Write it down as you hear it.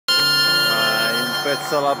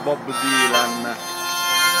pezzo alla Bob Dylan.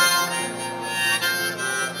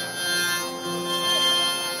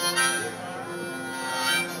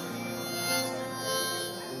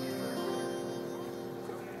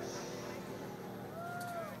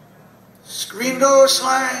 Screen door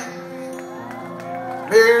slam,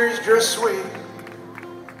 Mary's dress sway.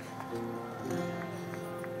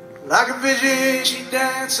 Like a vision, she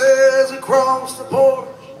dances across the porch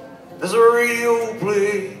as a radio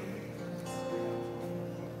plays.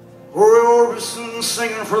 Roy Orbison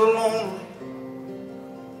singing for the lonely.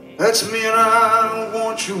 That's me and I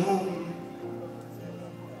want you home.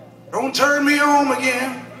 Don't turn me home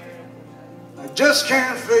again. I just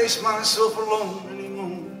can't face myself alone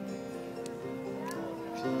anymore.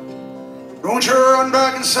 Don't you run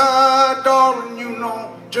back inside, darling, you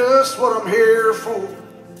know just what I'm here for.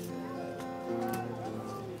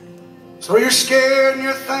 So you're scared and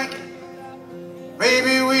you're thinking,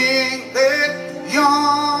 maybe we ain't that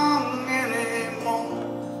young anymore.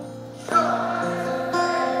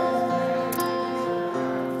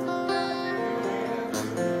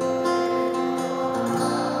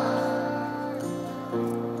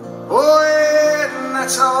 Oh yeah, and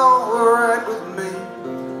that's all right with me.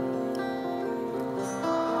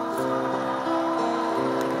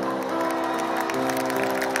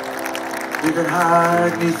 You can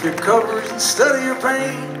hide beneath your covers and study your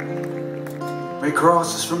pain. Make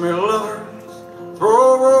crosses from your lovers,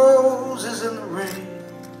 throw roses in the rain.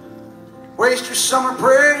 Waste your summer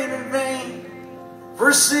praying in vain for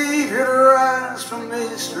a savior to rise from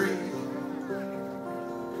mystery.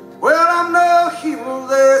 Well, I'm no hero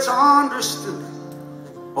that's understood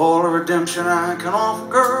all the redemption I can offer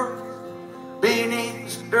girls beneath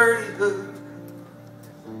this dirty hood.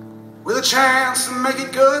 With a chance to make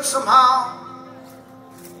it good somehow.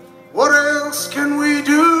 What else can we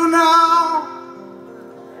do now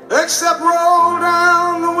except roll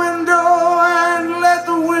down the window and let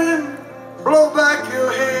the wind blow back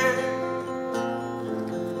your hair?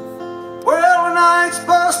 Well, the night's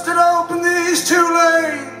busted open, these two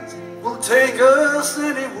lanes will take us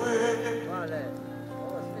anywhere.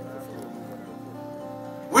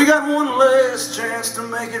 We got one last chance to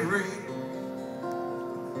make it real.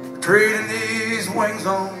 Trading these wings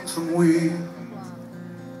on some wheels.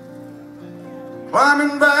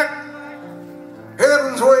 Climbing back,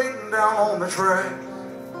 heaven's waiting down on the track.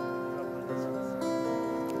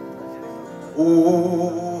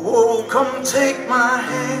 Oh, come take my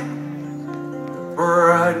hand. We're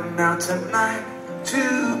riding out tonight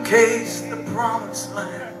to case the promised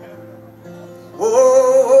land.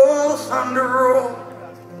 Oh, thunder roll,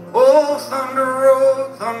 oh, thunder roll,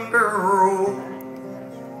 thunder roll.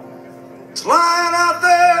 It's lying out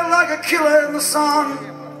there like a killer in the sun.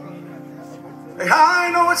 Hey, I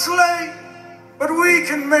know it's late, but we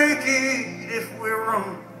can make it if we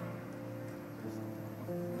run.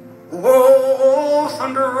 Whoa,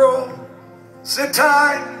 thunder roll, sit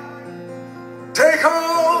tight, take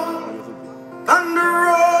hold, thunder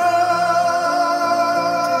roll.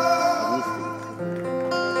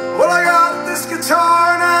 Well, I got this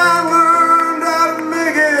guitar and I learned how to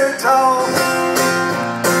make it talk.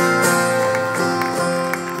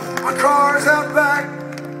 Cars out back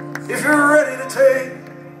if you're ready to take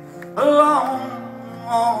a long,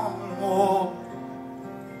 long walk.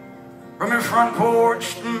 From your front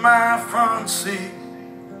porch to my front seat,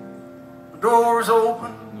 the door's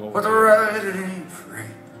open, but the ride it ain't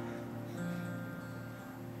free.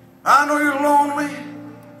 I know you're lonely,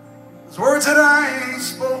 there's words that I ain't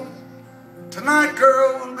spoken. Tonight,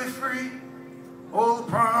 girl, we'll be free, all the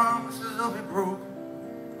promises will be broken.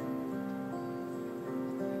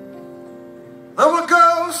 There were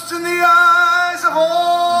ghosts in the eyes of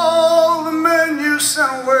all the men you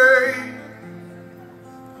sent away.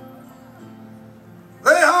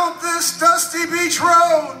 They haunt this dusty beach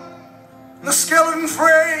road in the skeleton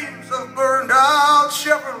frames of burned out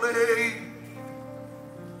Chevrolet.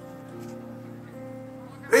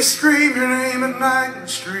 They scream your name at night in the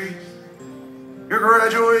street. Your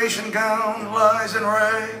graduation gown lies in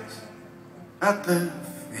rags at their feet.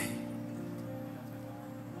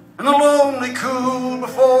 In the lonely cool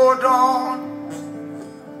before dawn,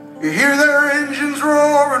 you hear their engines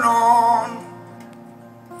roaring on.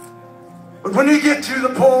 But when you get to the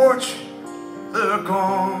porch, they're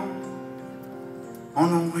gone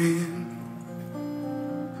on the wind.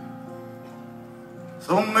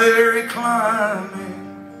 So Mary, climb in.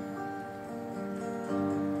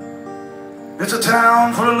 It's a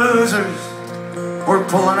town full of losers. We're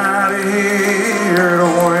pulling out of here to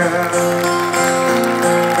win.